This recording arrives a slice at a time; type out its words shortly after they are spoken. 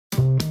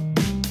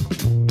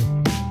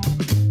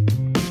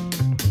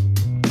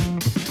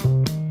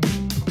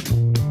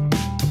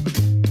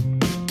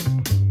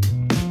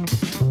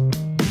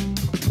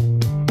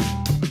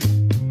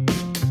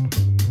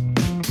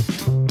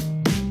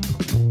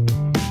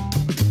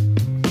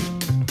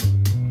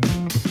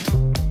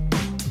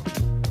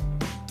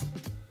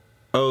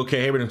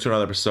Okay, hey, we're into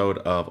another episode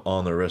of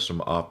On the Wrist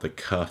from Off the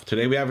Cuff.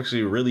 Today we have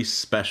actually a really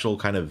special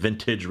kind of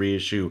vintage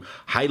reissue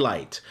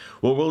highlight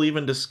where we'll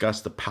even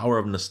discuss the power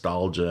of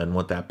nostalgia and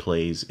what that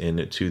plays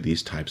into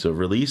these types of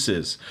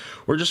releases.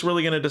 We're just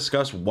really going to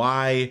discuss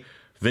why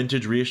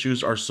vintage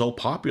reissues are so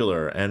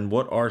popular and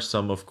what are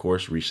some, of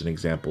course, recent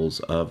examples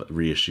of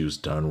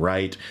reissues done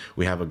right.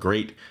 We have a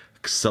great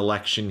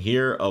selection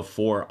here of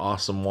 4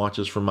 awesome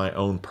watches from my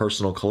own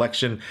personal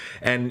collection,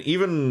 and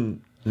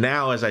even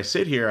now, as I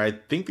sit here, I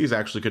think these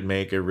actually could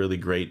make a really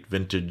great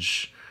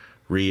vintage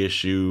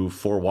reissue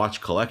 4 watch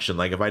collection.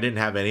 Like if I didn't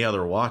have any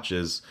other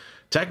watches,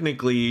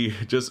 technically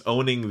just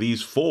owning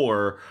these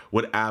 4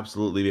 would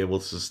absolutely be able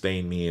to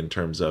sustain me in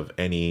terms of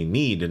any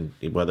need, and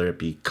whether it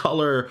be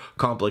color,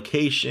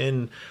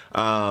 complication,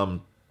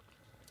 the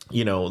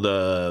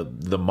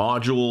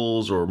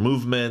modules or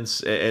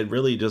movements. It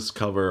really just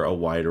cover a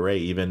wide array,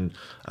 even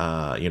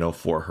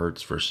 4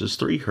 hertz versus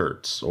 3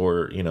 hertz,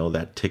 or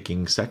that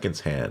ticking seconds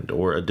hand,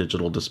 or a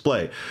digital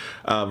display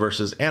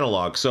versus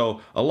analog.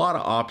 So a lot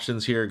of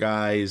options here,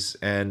 guys.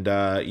 And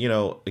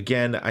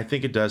again, I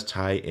think it does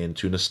tie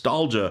into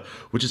nostalgia,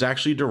 which is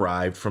actually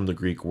derived from the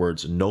Greek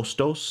words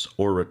nostos,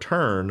 or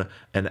return,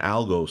 and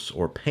algos,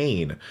 or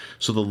pain.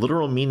 So the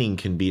literal meaning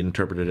can be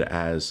interpreted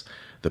as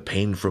the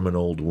pain from an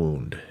old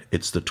wound.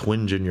 It's the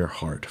twinge in your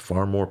heart,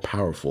 far more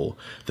powerful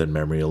than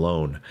memory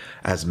alone.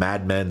 As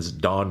Mad Men's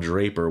Don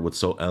Draper would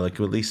so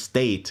eloquently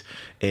state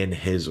in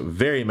his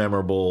very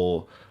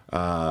memorable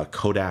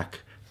Kodak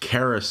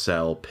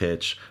carousel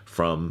pitch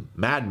from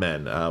Mad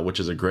Men,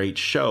 which is a great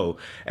show.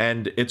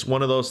 And it's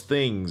one of those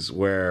things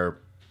where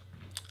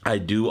I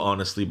do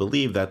honestly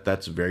believe that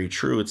that's very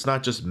true. It's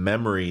not just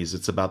memories,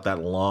 it's about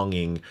that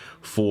longing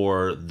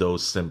for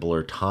those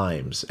simpler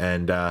times.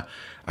 And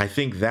I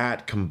think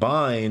that,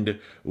 combined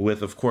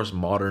with, of course,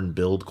 modern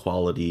build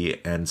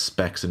quality and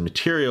specs and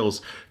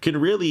materials, can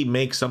really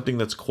make something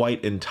that's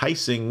quite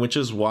enticing, which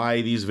is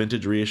why these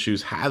vintage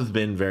reissues have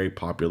been very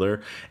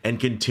popular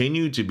and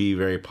continue to be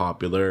very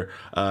popular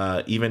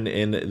even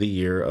in the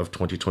year of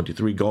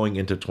 2023 going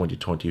into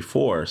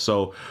 2024.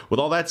 So with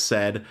all that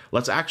said,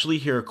 let's actually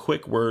hear a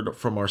quick word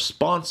from our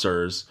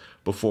sponsors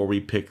before we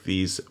pick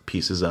these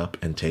pieces up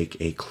and take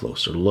a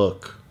closer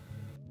look.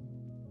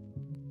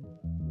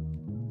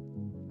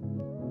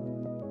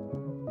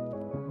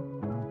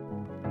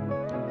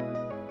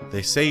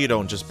 They say you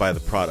don't just buy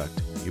the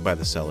product, you buy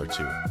the seller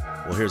too.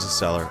 Well, here's a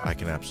seller I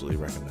can absolutely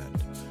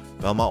recommend.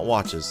 Belmont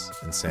Watches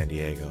in San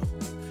Diego.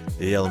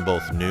 They deal in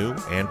both new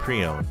and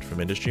pre-owned, from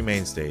industry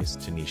mainstays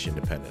to niche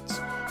independents,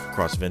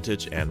 across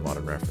vintage and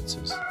modern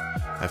references.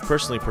 I've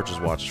personally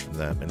purchased watches from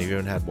them and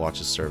even had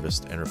watches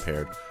serviced and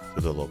repaired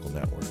through the local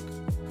network.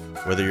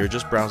 Whether you're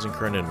just browsing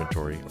current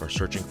inventory or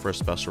searching for a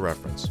special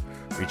reference,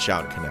 reach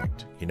out and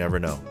connect. You never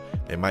know,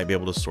 they might be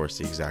able to source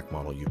the exact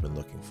model you've been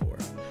looking for.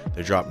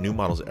 They drop new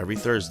models every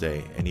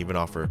Thursday and even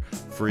offer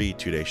free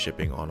 2-day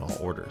shipping on all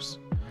orders.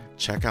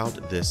 Check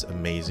out this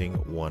amazing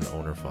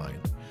one-owner find,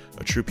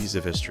 a true piece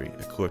of history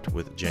equipped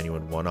with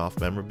genuine one-off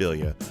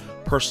memorabilia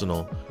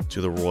personal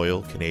to the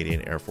Royal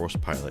Canadian Air Force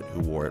pilot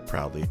who wore it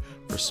proudly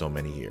for so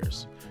many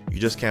years. You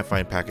just can't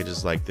find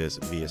packages like this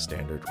via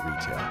standard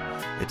retail.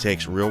 It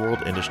takes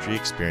real-world industry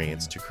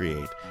experience to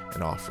create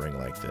an offering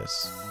like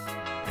this.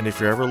 And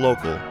if you're ever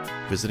local,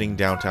 visiting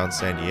downtown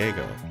San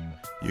Diego,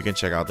 you can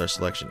check out their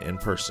selection in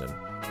person,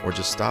 or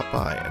just stop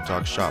by and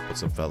talk shop with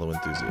some fellow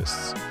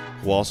enthusiasts,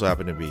 who also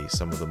happen to be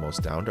some of the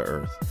most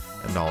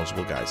down-to-earth and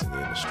knowledgeable guys in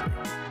the industry.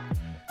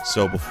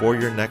 So before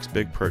your next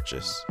big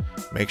purchase,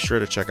 make sure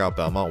to check out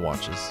Belmont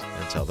Watches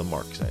and tell them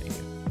Mark sent you.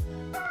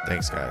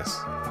 Thanks, guys.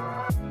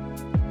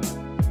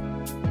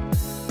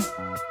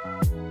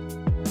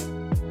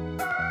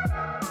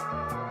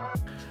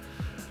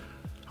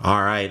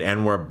 All right,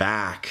 and we're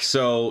back.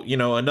 So,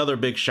 another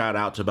big shout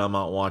out to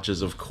Belmont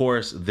Watches. Of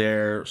course,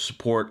 their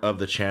support of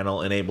the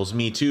channel enables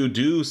me to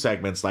do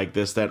segments like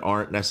this that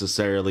aren't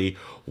necessarily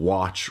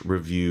watch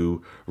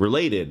review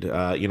related,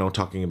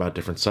 talking about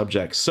different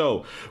subjects.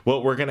 So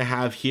what we're going to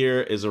have here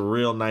is a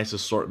real nice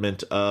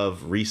assortment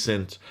of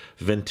recent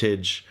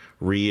vintage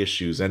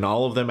reissues, and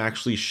all of them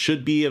actually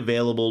should be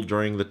available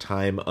during the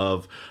time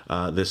of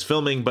this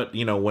filming. But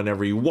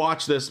whenever you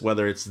watch this,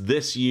 whether it's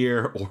this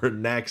year or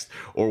next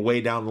or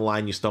way down the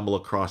line, you stumble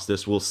across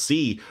this, we'll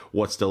see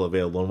what's still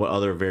available and what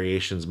other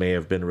variations may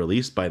have been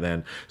released by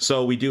then.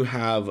 So we do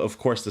have, of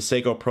course, the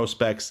Seiko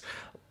Prospex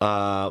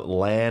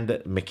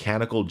Land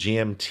Mechanical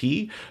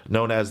GMT,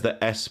 known as the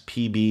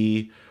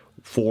SPB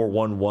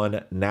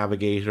 411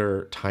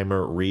 Navigator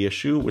Timer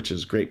Reissue, which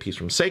is a great piece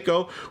from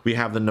Seiko. We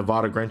have the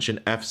Nivada Grenchen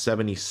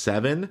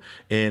F77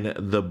 in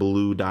the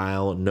blue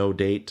dial no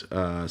date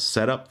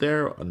setup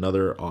there,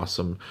 another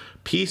awesome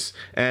piece.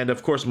 And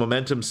of course,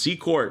 Momentum Sea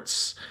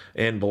Quartz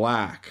in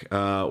black,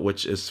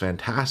 which is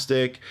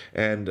fantastic.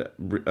 And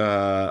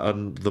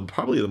on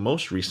probably the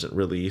most recent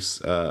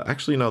release,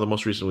 actually no, the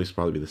most recent release would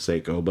probably be the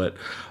Seiko, but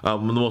the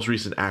most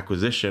recent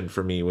acquisition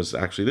for me was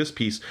actually this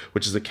piece,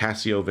 which is the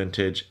Casio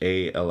Vintage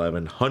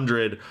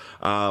A1100.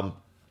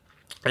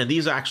 And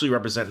these actually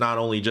represent not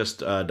only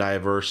just a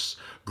diverse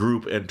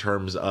group in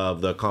terms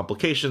of the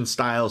complications,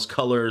 styles,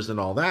 colors, and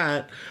all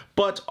that,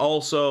 but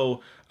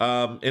also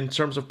in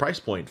terms of price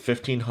point,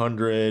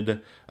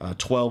 1500,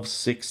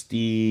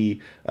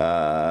 1260,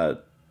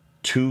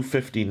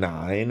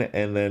 259,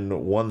 and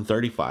then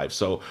 135.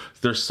 So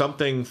there's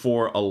something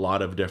for a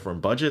lot of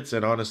different budgets.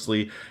 And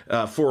honestly,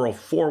 for a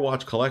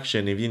 4-watch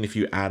collection, even if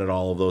you added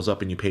all of those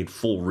up and you paid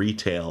full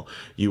retail,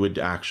 you would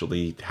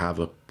actually have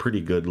a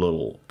pretty good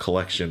little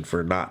collection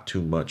for not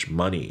too much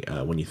money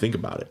when you think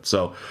about it.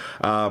 So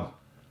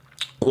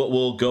what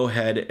we'll go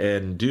ahead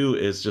and do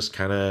is just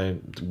kind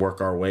of work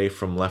our way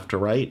from left to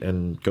right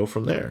and go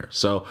from there.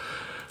 So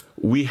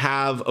we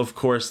have, of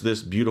course,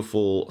 this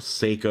beautiful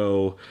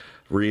Seiko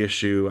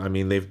reissue. I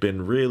mean, they've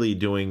been really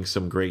doing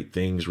some great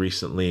things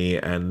recently,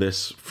 and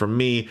this, for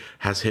me,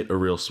 has hit a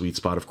real sweet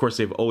spot. Of course,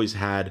 they've always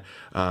had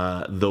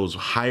those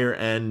higher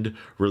end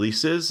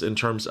releases in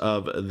terms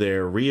of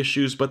their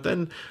reissues, but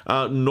then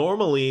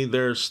normally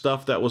their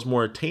stuff that was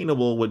more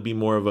attainable would be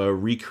more of a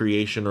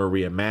recreation or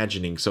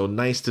reimagining. So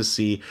nice to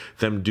see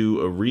them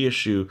do a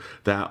reissue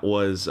that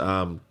was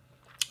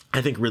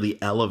I think really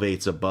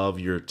elevates above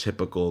your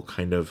typical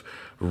kind of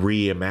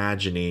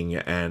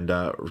reimagining and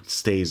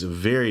stays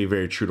very,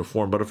 very true to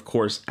form, but of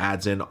course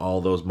adds in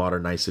all those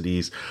modern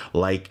niceties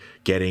like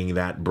getting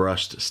that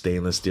brushed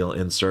stainless steel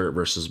insert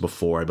versus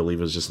before I believe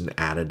it was just an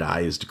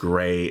anodized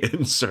gray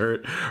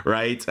insert,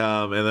 right?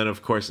 And then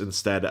of course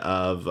instead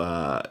of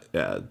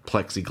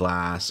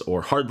plexiglass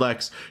or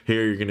hardlex,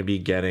 here you're going to be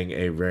getting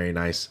a very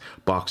nice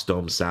box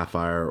dome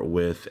sapphire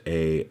with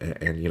a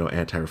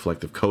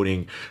anti-reflective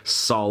coating,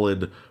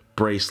 solid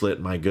bracelet.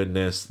 My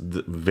goodness,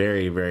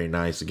 very, very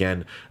nice.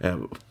 Again,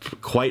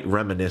 quite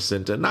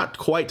reminiscent, and not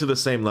quite to the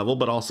same level,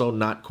 but also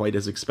not quite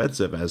as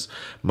expensive as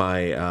my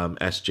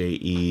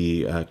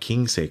SJE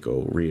King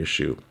Seiko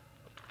reissue.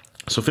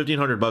 So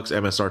 $1,500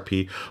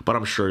 MSRP, but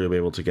I'm sure you'll be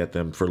able to get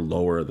them for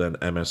lower than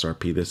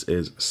MSRP. This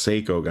is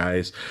Seiko,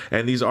 guys,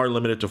 and these are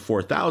limited to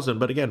 4,000.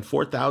 But again,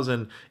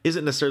 4,000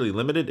 isn't necessarily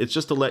limited. It's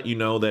just to let you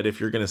know that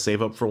if you're going to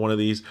save up for one of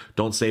these,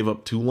 don't save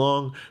up too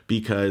long,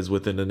 because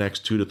within the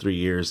next 2 to 3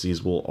 years,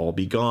 these will all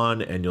be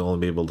gone, and you'll only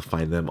be able to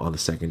find them on the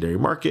secondary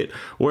market,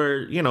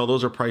 where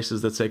those are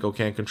prices that Seiko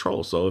can't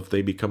control. So if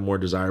they become more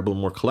desirable,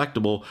 more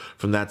collectible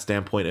from that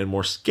standpoint, and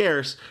more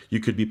scarce, you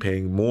could be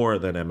paying more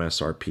than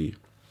MSRP.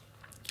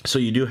 So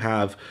you do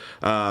have,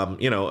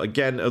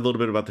 again, a little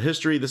bit about the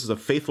history. This is a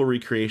faithful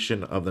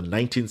recreation of the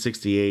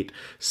 1968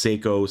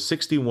 Seiko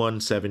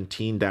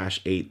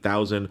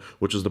 6117-8000,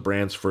 which was the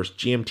brand's first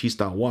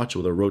GMT-style watch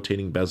with a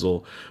rotating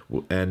bezel.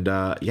 And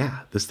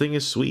yeah, this thing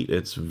is sweet.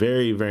 It's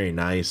very, very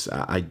nice.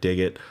 I dig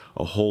it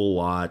a whole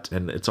lot.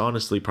 And it's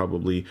honestly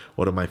probably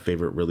one of my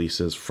favorite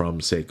releases from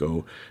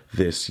Seiko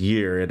this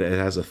year. It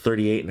has a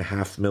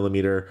 38.5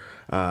 millimeter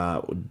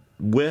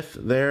width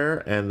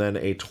there, and then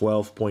a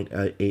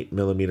 12.8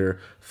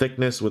 millimeter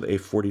thickness with a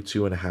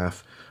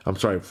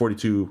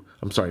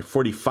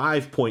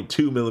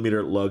 45.2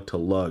 millimeter lug to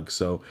lug.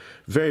 So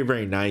very,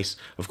 very nice.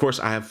 Of course,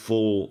 I have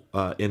full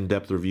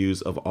in-depth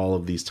reviews of all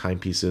of these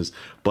timepieces,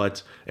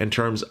 but in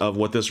terms of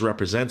what this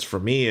represents for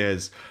me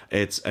is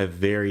it's a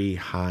very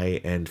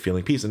high-end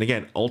feeling piece. And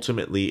again,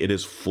 ultimately, it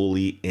is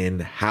fully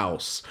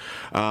in-house.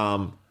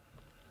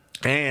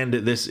 And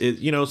this is,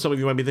 some of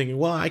you might be thinking,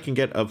 well, I can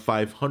get a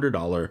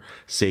 $500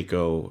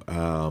 Seiko,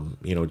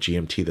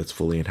 GMT that's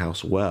fully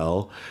in-house.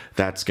 Well,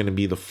 that's going to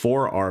be the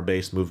 4R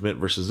base movement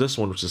versus this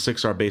one, which is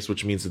 6R base,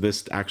 which means that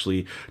this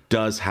actually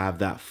does have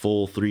that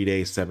full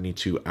 3-day,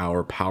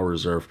 72-hour power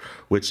reserve,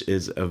 which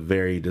is a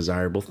very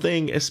desirable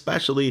thing,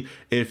 especially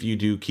if you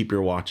do keep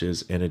your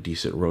watches in a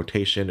decent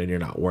rotation and you're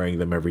not wearing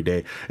them every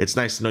day. It's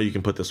nice to know you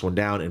can put this one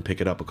down and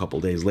pick it up a couple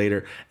days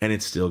later, and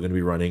it's still going to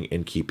be running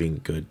and keeping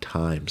good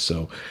time.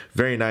 So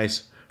very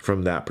nice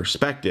from that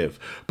perspective.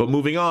 But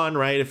moving on,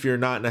 right, if you're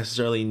not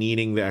necessarily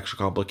needing the extra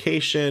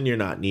complication, you're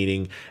not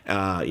needing,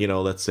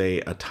 let's say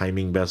a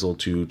timing bezel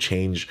to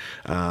change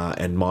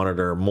and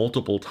monitor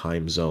multiple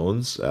time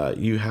zones,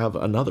 you have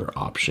another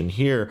option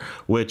here,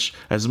 which,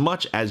 as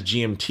much as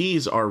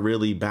GMTs are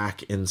really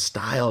back in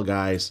style,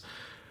 guys,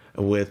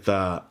 with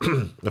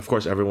of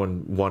course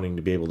everyone wanting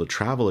to be able to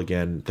travel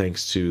again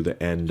thanks to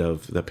the end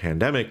of the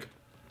pandemic,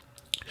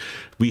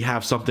 we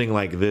have something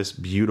like this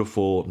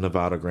beautiful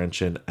Nivada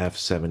Grenchen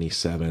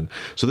F77.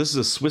 So this is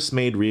a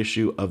Swiss-made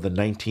reissue of the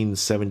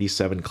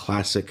 1977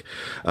 classic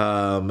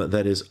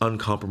that is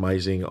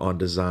uncompromising on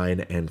design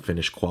and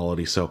finish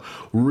quality. So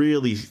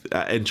really,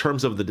 in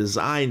terms of the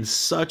design,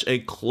 such a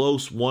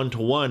close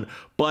one-to-one,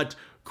 but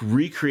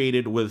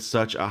recreated with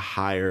such a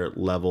higher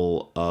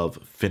level of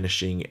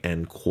finishing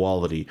and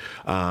quality.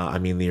 I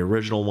mean, the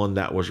original one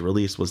that was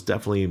released was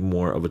definitely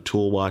more of a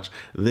tool watch.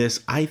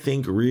 This, I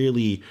think,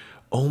 really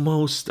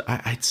almost,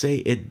 I'd say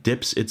it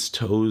dips its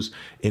toes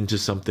into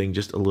something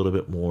just a little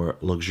bit more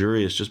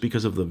luxurious, just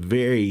because of the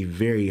very,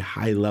 very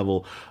high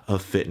level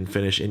of fit and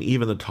finish, and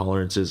even the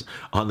tolerances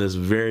on this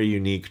very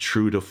unique,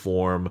 true to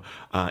form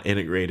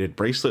integrated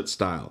bracelet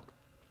style.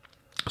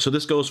 So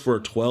this goes for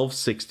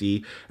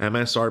 1260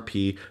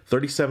 MSRP,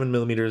 37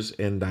 millimeters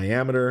in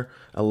diameter,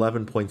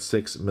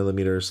 11.6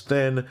 millimeters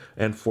thin,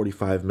 and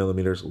 45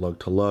 millimeters lug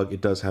to lug.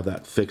 It does have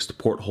that fixed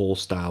porthole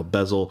style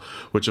bezel,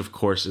 which of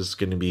course is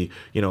going to be,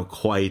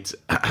 quite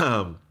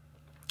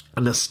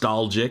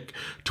nostalgic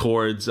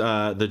towards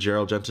the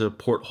Gerald Genta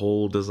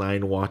porthole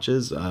design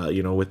watches,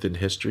 within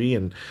history.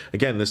 And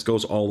again, this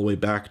goes all the way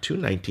back to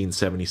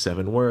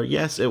 1977, where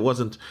yes, it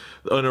wasn't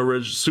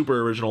an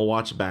super original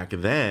watch back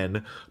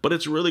then, but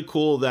it's really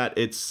cool that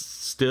it's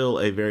still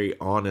a very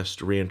honest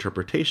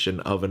reinterpretation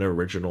of an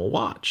original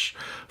watch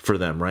for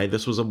them, right?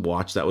 This was a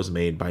watch that was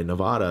made by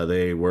Nivada.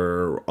 They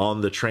were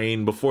on the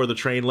train before the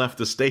train left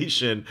the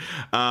station.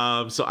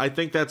 So I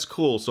think that's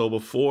cool. So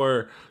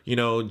before,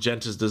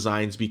 Genta's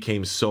designs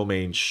became so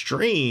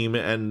mainstream,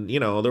 and,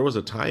 there was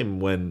a time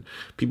when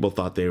people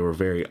thought they were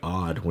very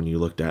odd when you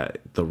looked at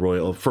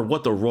for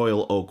what the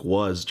Royal Oak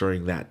was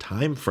during that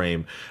time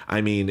frame.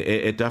 I mean,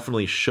 it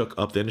definitely shook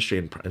up the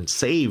industry and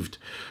saved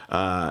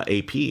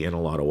AP in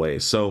a lot of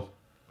ways. So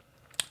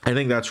I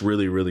think that's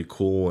really, really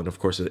cool. And of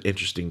course, an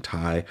interesting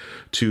tie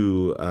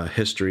to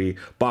history.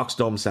 Box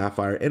dome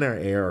sapphire in our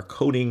air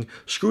coating,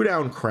 screw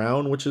down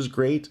crown, which is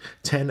great.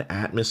 10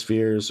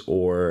 atmospheres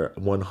or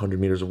 100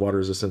 meters of water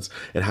resistance.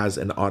 It has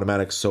an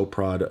automatic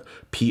Soprod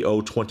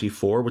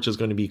PO24, which is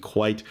going to be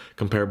quite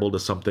comparable to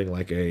something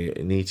like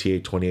an ETA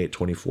 28,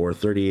 24,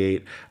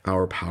 38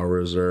 hour power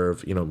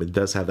reserve. It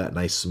does have that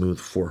nice smooth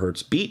 4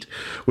 hertz beat,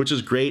 which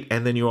is great.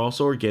 And then you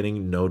also are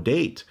getting no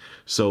date.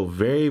 So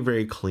very,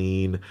 very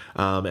clean.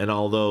 And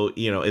although,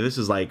 this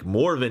is like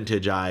more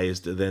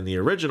vintageized than the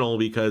original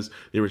because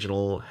the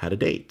original had a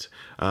date.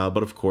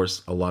 But of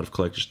course, a lot of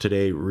collectors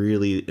today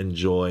really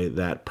enjoy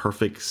that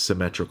perfect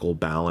symmetrical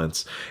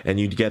balance. And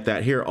you get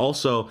that here.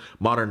 Also,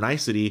 modern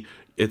nicety.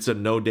 It's a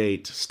no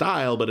date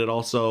style, but it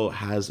also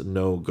has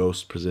no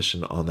ghost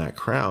position on that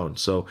crown.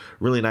 So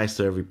really nice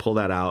to every pull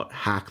that out,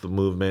 hack the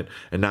movement,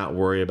 and not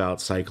worry about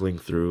cycling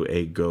through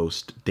a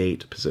ghost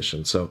date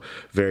position. So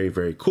very,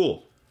 very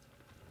cool.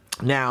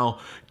 Now,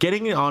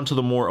 getting onto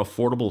the more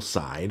affordable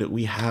side,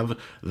 we have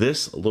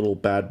this little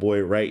bad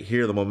boy right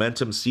here, the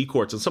Momentum C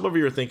Quartz. And some of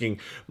you are thinking,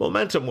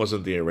 Momentum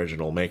wasn't the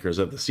original makers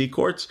of the C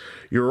Quartz.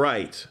 You're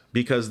right,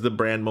 because the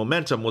brand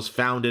Momentum was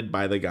founded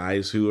by the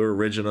guys who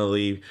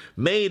originally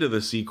made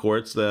the C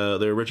Quartz. The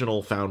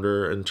original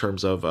founder in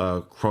terms of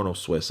Chrono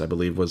Swiss, I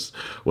believe, was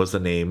the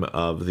name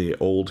of the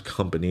old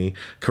company.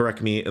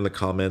 Correct me in the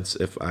comments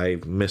if I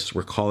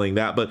misrecalling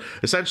that. But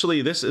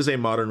essentially, this is a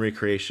modern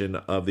recreation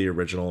of the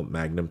original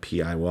Magnum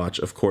PI watch,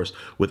 of course,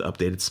 with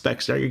updated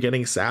specs. Now you're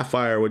getting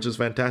sapphire, which is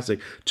fantastic.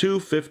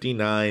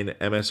 $259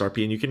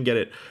 MSRP, and you can get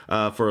it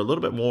for a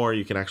little bit more.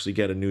 You can actually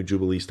get a new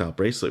Jubilee style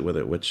bracelet with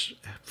it, which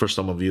for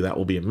some of you that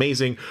will be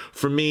amazing.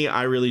 For me,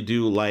 I really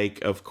do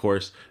like, of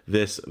course,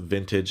 this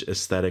vintage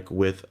aesthetic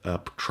with a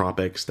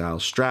tropic style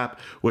strap,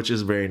 which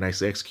is very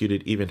nicely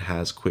executed. Even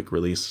has quick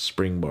release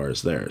spring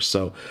bars there.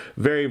 So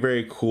very,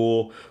 very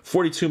cool.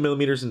 42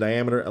 millimeters in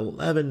diameter,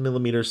 11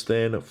 millimeters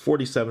thin,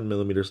 47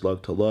 millimeters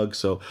lug to lug.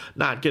 So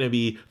not going to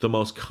be the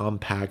most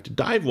compact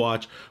dive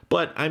watch,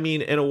 but I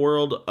mean, in a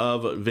world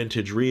of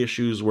vintage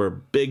reissues where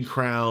big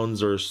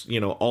crowns are,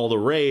 all the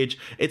rage,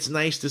 it's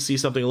nice to see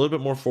something a little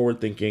bit more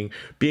forward thinking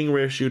being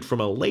reissued from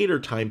a later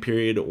time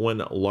period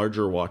when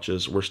larger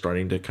watches were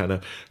starting to kind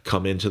of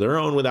come into their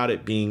own without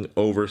it being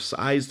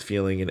oversized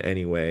feeling in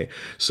any way.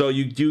 So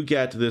you do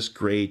get this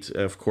great,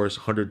 of course,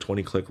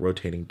 120 click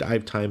rotating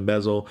dive time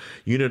bezel,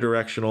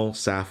 unidirectional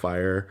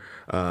sapphire,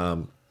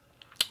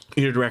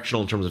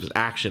 unidirectional in terms of its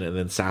action, and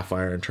then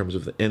sapphire in terms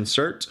of the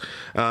insert,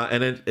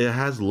 and it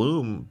has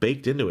lume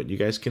baked into it. You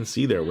guys can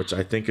see there, which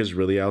I think is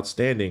really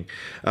outstanding.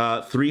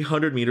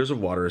 300 meters of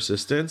water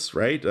resistance,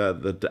 right?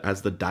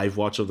 As the dive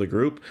watch of the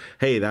group,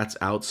 hey, that's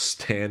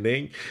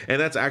outstanding,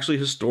 and that's actually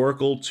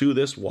historical to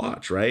this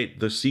watch, right?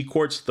 The C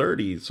Quartz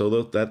 30,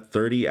 so that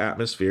 30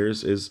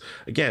 atmospheres is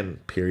again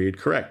period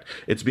correct.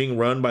 It's being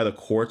run by the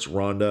Quartz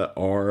Ronda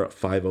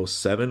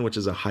R507, which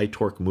is a high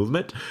torque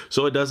movement,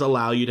 so it does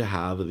allow you to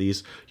have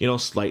these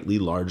slightly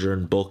larger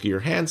and bulkier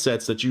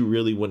handsets that you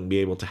really wouldn't be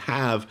able to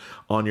have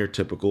on your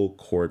typical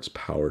quartz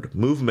powered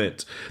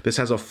movement. This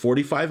has a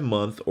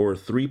 45-month or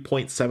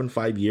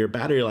 3.75-year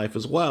battery life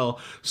as well.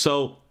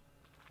 So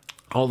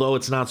although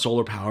it's not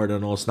solar powered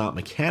and it's not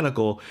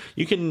mechanical,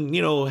 you can,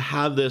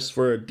 have this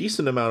for a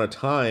decent amount of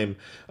time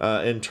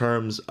in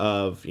terms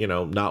of,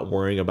 not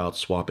worrying about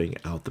swapping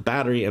out the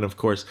battery. And of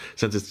course,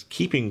 since it's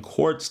keeping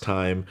quartz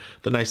time,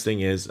 the nice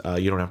thing is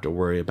you don't have to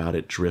worry about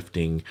it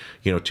drifting,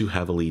 too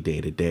heavily day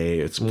to day.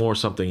 It's more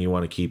something you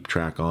want to keep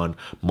track on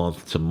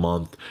month to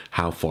month,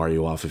 how far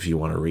you off if you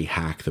want to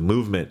rehack the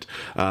movement.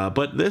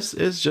 But this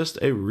is just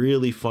a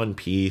really fun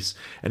piece.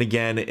 And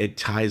again, it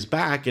ties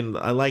back, and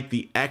I like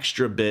the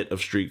extra bit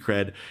of street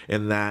cred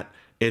in that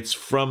it's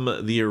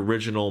from the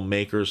original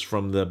makers,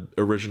 from the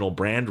original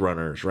brand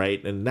runners,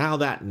 right? And now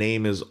that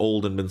name is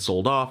old and been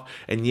sold off.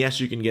 And yes,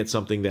 you can get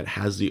something that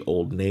has the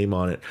old name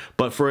on it,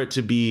 but for it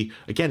to be,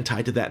 again,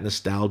 tied to that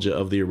nostalgia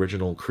of the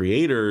original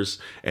creators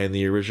and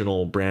the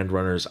original brand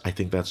runners, I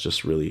think that's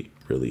just really,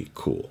 really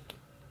cool.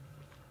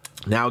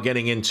 Now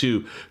getting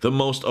into the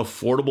most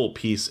affordable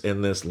piece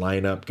in this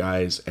lineup,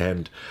 guys,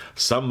 and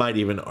some might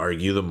even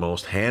argue the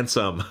most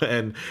handsome,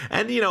 and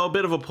you know, a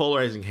bit of a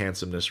polarizing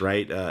handsomeness,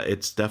 right?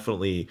 It's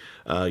definitely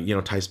you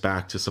know, ties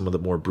back to some of the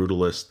more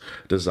brutalist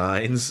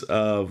designs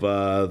of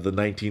the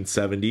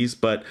 1970s,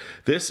 but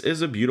this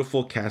is a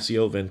beautiful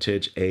Casio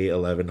vintage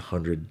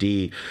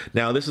A1100D.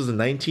 Now this is a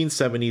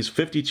 1970s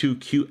 52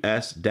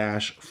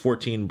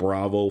 QS-14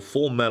 Bravo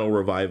full metal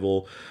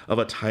revival of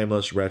a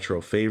timeless retro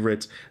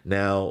favorite,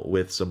 now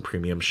with some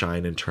premium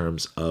shine in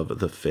terms of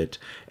the fit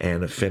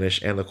and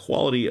finish and the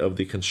quality of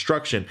the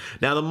construction.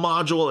 Now the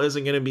module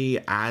isn't going to be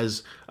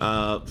as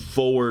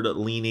forward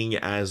leaning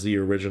as the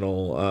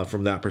original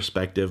from that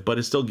perspective, but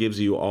it still gives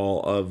you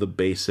all of the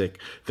basic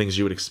things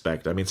you would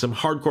expect. I mean, some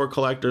hardcore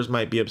collectors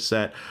might be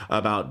upset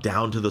about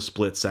down to the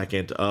split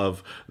second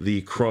of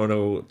the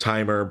chrono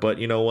timer, but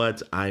you know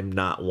what? I'm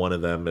not one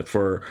of them.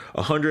 For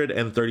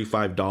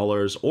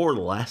 $135 or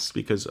less,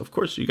 because of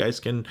course you guys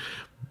can,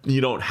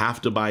 you don't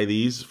have to buy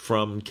these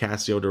from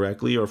Casio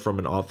directly or from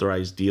an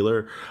authorized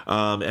dealer.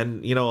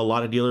 And, you know, a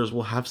lot of dealers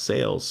will have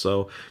sales.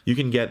 So you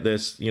can get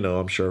this, you know,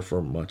 I'm sure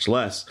for much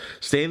less.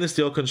 Stainless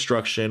steel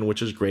construction,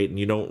 which is great. And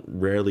you don't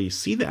rarely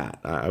see that,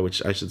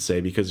 which I should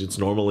say, because it's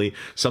normally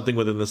something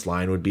within this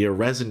line would be a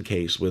resin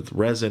case with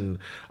resin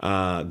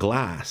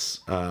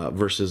glass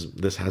versus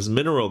this has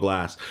mineral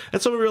glass.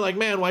 And some of you are like,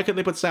 man, why couldn't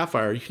they put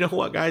sapphire? You know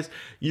what, guys?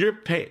 You're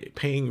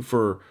paying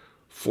for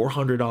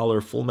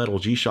 $400 full metal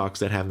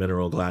G-Shocks that have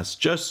mineral glass,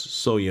 just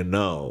so you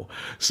know.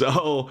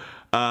 So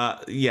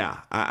yeah,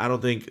 I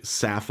don't think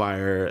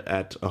sapphire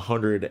at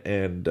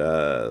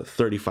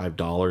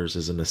 $135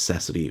 is a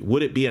necessity.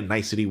 Would it be a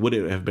nicety? Would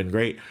it have been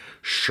great?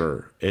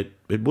 Sure, it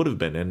would have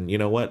been. And you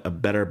know what? A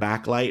better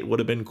backlight would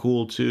have been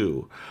cool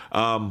too.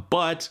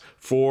 But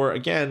for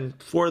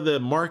the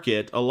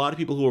market, a lot of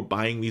people who are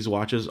buying these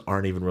watches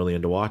aren't even really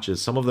into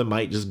watches. Some of them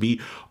might just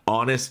be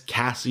honest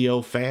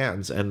Casio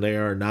fans, and they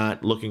are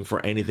not looking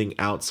for anything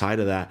outside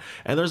of that.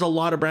 And there's a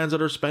lot of brands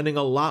that are spending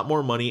a lot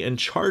more money and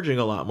charging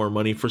a lot more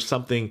money for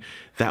something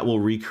that will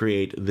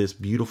recreate this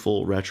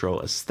beautiful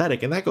retro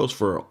aesthetic. And that goes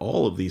for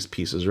all of these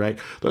pieces, right?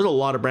 There's a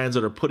lot of brands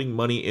that are putting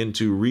money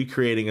into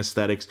recreating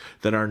aesthetics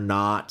that are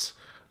not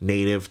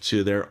native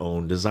to their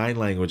own design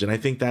language. And I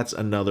think that's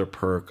another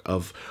perk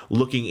of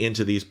looking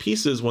into these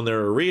pieces when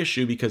they're a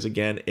reissue, because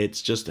again,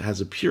 it's just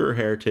has a pure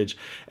heritage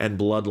and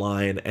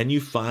bloodline, and you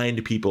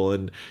find people,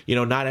 and you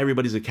know, not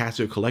everybody's a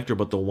Casio collector,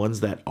 but the ones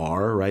that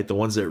are, right, the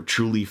ones that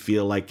truly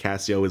feel like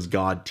Casio is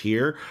God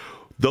tier,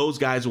 those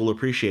guys will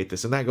appreciate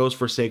this. And that goes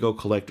for Seiko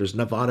collectors,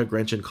 Nivada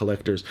Grenchen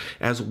collectors,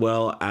 as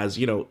well as,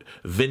 you know,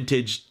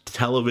 vintage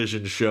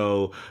television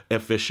show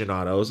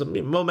aficionados. I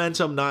mean,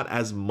 Momentum, not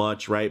as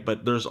much, right?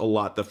 But there's a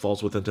lot that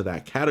falls within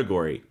that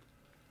category.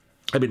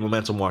 I mean,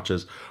 Momentum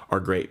watches are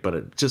great,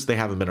 but they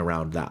haven't been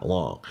around that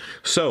long.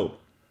 So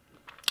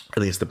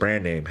at least the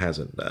brand name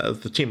hasn't.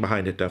 The team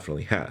behind it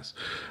definitely has.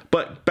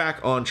 But back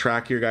on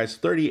track here, guys.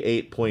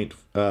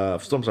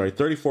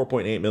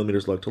 34.8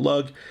 millimeters lug to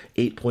lug,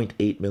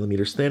 8.8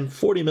 millimeters thin,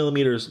 40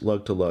 millimeters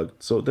lug to lug.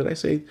 So did I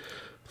say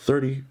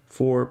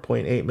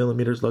 34.8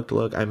 millimeters lug to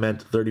lug? I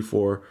meant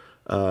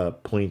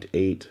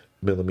 34.8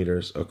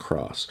 millimeters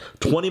across.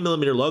 20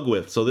 millimeter lug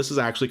width. So this is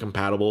actually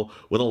compatible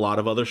with a lot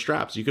of other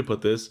straps. You could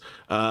put this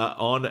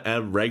on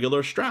a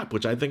regular strap,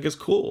 which I think is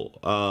cool.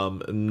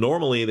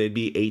 Normally they'd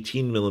be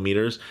 18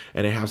 millimeters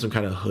and they have some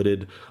kind of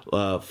hooded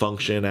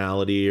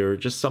functionality, or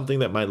just something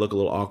that might look a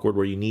little awkward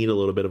where you need a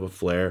little bit of a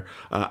flare.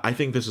 I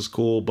think this is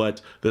cool,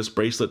 but this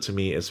bracelet to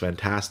me is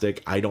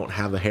fantastic. I don't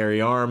have a hairy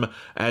arm,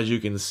 as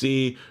you can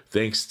see,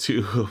 thanks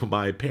to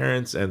my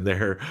parents and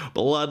their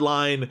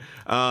bloodline.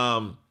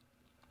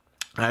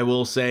 I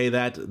will say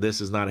that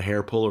this is not a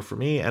hair puller for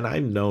me, and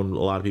I've known a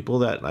lot of people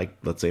that, like,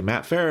 let's say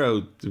Matt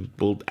Farrow,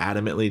 will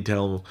adamantly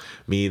tell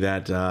me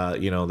that,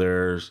 you know,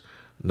 there's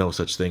no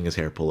such thing as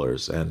hair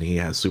pullers, and he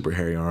has super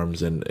hairy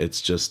arms, and it's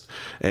just,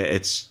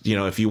 it's, you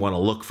know, if you want to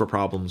look for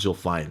problems, you'll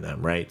find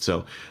them, right?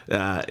 So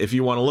if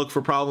you want to look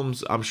for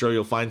problems, I'm sure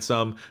you'll find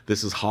some.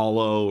 This is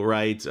hollow,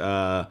 right?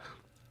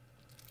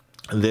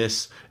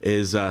 This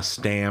is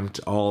stamped,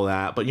 all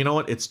that, but you know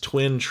what? It's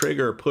twin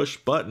trigger push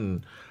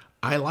button.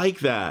 I like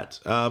that.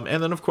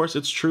 And then, of course,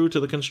 it's true to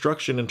the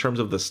construction in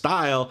terms of the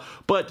style,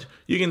 but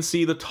you can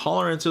see the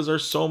tolerances are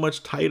so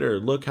much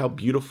tighter. Look how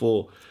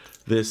beautiful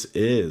this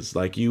is.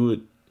 Like, you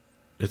would,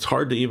 it's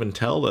hard to even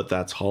tell that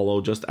that's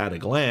hollow just at a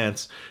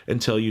glance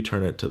until you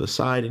turn it to the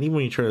side. And even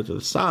when you turn it to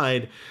the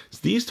side,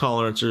 these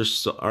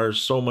tolerances are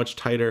so much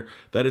tighter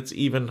that it's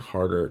even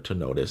harder to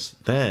notice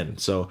then.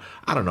 So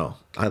I don't know.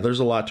 There's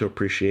a lot to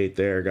appreciate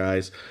there,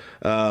 guys.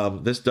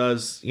 This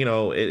does, you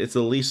know, it's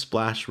the least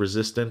splash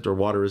resistant or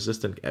water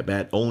resistant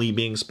at only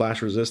being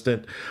splash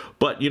resistant.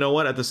 But you know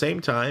what? At the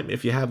same time,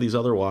 if you have these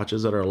other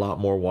watches that are a lot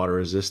more water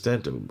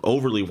resistant,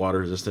 overly water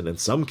resistant in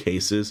some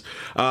cases,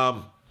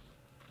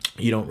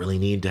 you don't really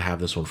need to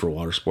have this one for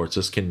water sports.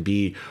 This can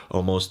be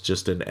almost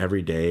just an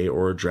everyday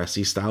or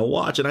dressy style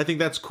watch. And I think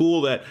that's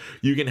cool that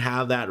you can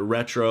have that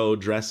retro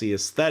dressy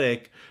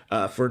aesthetic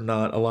for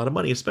not a lot of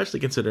money, especially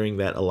considering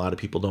that a lot of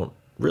people don't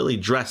really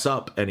dress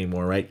up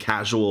anymore, right?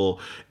 Casual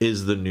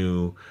is the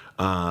new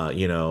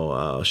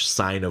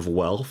sign of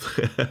wealth,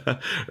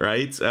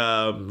 right?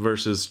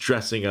 Versus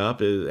dressing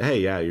up is, hey,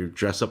 yeah, you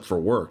dress up for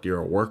work, you're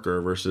a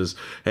worker, versus,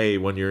 hey,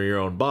 when you're your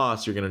own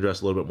boss, you're going to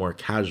dress a little bit more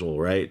casual,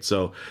 right?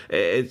 So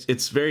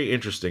it's very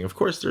interesting. Of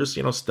course, there's,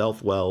 you know,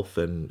 stealth wealth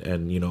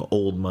and, you know,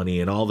 old money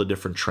and all the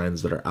different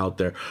trends that are out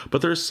there,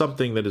 but there's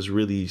something that is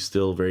really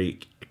still very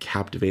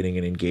captivating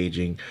and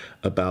engaging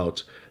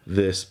about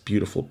this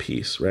beautiful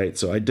piece, right?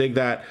 So I dig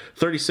that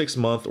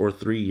 36-month or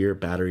 3-year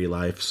battery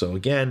life. So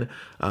again,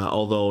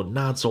 although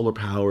not solar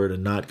powered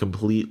and not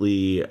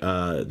completely,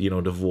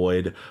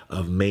 devoid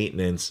of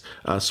maintenance,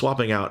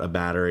 swapping out a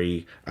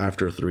battery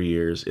after 3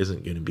 years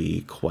isn't going to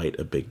be quite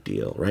a big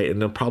deal, right?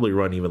 And they'll probably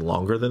run even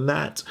longer than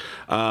that,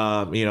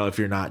 if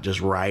you're not just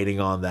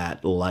riding on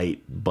that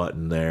light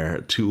button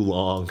there too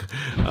long.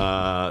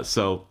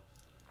 So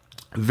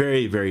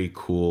very, very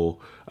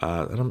cool.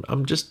 And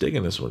I'm just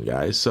digging this one,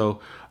 guys.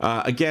 So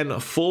again,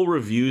 full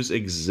reviews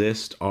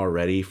exist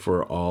already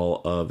for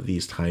all of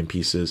these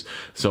timepieces.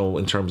 So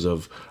in terms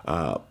of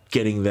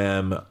getting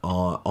them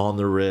on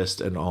the wrist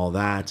and all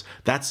that,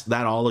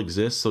 that all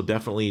exists. So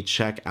definitely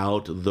check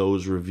out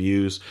those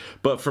reviews.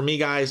 But for me,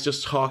 guys,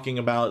 just talking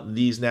about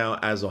these now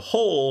as a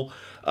whole,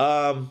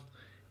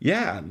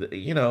 yeah,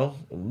 you know,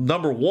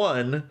 number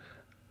one,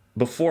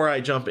 before I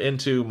jump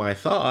into my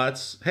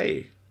thoughts,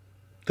 hey,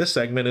 this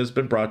segment has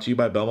been brought to you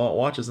by Belmont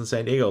Watches in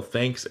San Diego.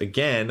 Thanks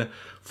again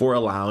for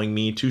allowing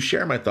me to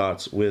share my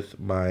thoughts with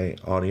my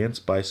audience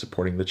by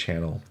supporting the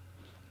channel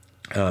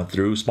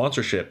through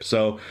sponsorship.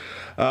 So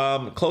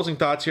closing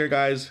thoughts here,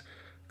 guys.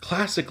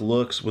 Classic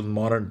looks with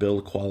modern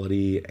build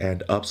quality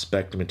and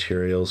up-spec'd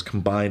materials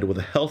combined with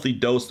a healthy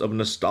dose of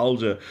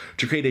nostalgia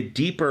to create a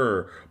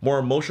deeper, more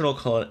emotional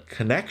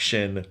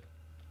connection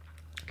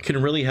can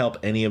really help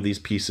any of these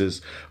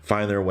pieces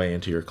find their way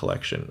into your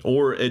collection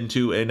or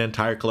into an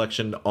entire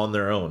collection on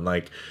their own.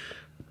 Like,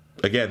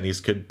 again, these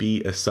could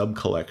be a sub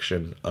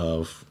collection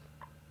of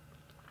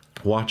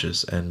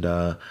watches, and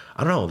I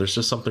don't know, there's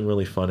just something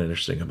really fun and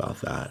interesting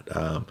about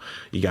that.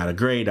 You got a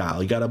gray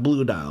dial, you got a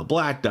blue dial,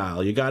 black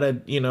dial, you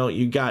got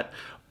you got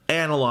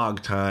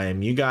analog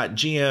time, you got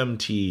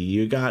GMT,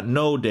 you got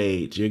no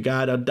date, you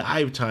got a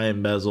dive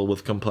time bezel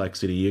with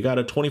complexity, you got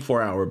a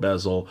 24-hour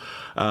bezel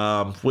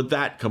with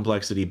that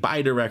complexity,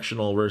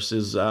 bidirectional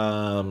versus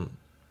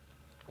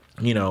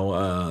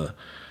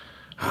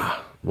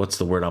what's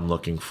the word I'm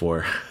looking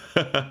for?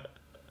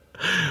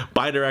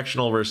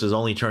 Bidirectional versus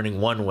only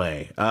turning one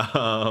way,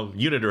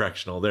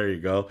 unidirectional, there you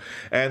go.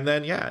 And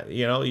then, yeah,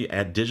 you know, you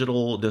add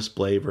digital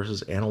display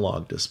versus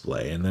analog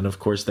display. And then, of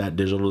course, that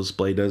digital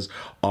display does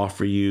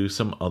offer you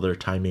some other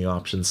timing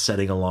options,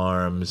 setting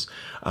alarms,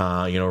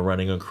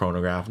 running a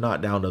chronograph,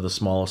 not down to the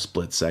smallest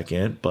split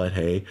second, but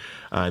hey,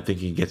 I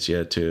think it gets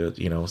you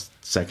to,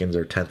 seconds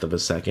or tenth of a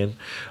second,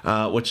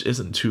 which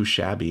isn't too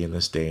shabby in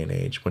this day and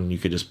age when you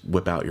could just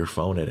whip out your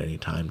phone at any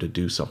time to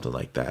do something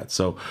like that.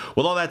 So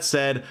with all that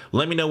said,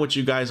 let me know what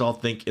you guys all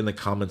think in the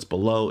comments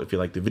below. If you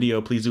like the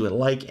video, please do a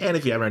like, and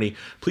if you haven't already,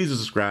 please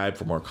subscribe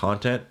for more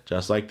content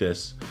just like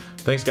this.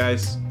 Thanks,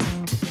 guys.